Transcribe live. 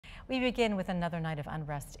We begin with another night of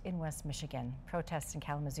unrest in West Michigan. Protests in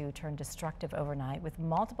Kalamazoo turned destructive overnight with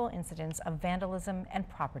multiple incidents of vandalism and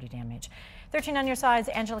property damage. 13 on your side's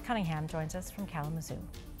Angela Cunningham joins us from Kalamazoo.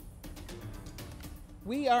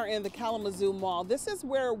 We are in the Kalamazoo Mall. This is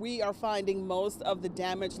where we are finding most of the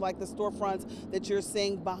damage, like the storefronts that you're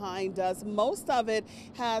seeing behind us. Most of it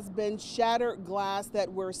has been shattered glass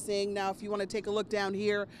that we're seeing. Now, if you want to take a look down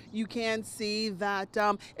here, you can see that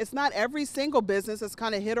it's not every single business. It's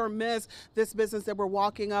kind of hit or miss. This business that we're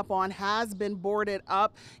walking up on has been boarded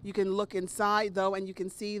up. You can look inside, though, and you can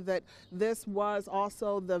see that this was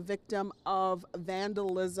also the victim of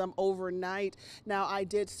vandalism overnight. Now, I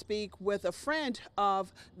did speak with a friend of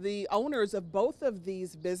the owners of both of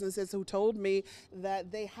these businesses who told me that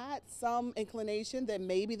they had some inclination that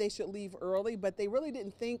maybe they should leave early, but they really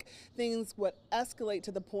didn't think things would escalate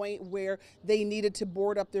to the point where they needed to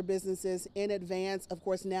board up their businesses in advance. Of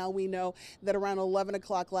course, now we know that around 11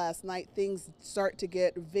 o'clock last night, things start to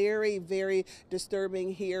get very, very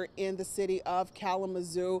disturbing here in the city of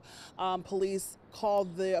Kalamazoo. Police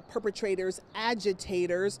called the perpetrators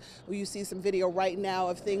agitators. You see some video right now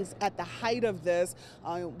of things at the height of this.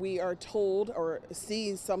 We are told or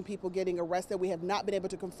see some people getting arrested. We have not been able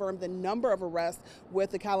to confirm the number of arrests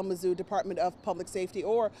with the Kalamazoo Department of Public Safety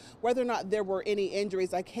or whether or not there were any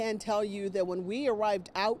injuries. I can tell you that when we arrived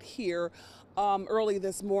out here early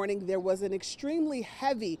this morning, there was an extremely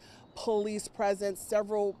heavy police presence.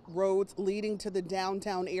 Several roads leading to the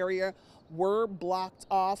downtown area were blocked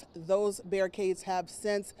off. Those barricades have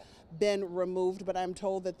since been removed, but I'm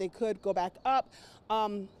told that they could go back up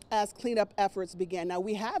as cleanup efforts began. Now,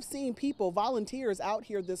 we have seen people, volunteers out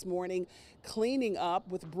here this morning cleaning up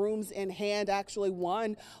with brooms in hand. Actually,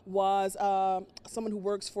 one was someone who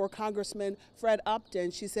works for Congressman Fred Upton.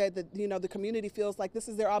 She said that, you know, the community feels like this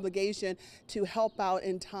is their obligation to help out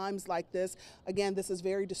in times like this. Again, this is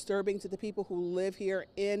very disturbing to the people who live here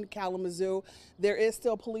in Kalamazoo. There is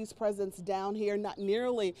still police presence down here, not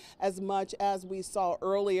nearly as much as we saw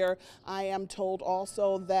earlier. I am told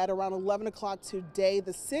also that around 11 o'clock today,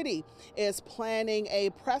 the city is planning a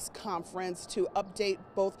press conference to update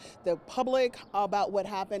both the public about what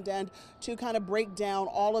happened and to kind of break down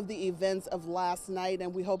all of the events of last night.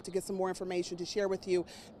 And we hope to get some more information to share with you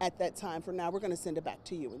at that time. For now, we're going to send it back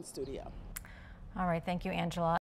to you in studio. All right. Thank you, Angela.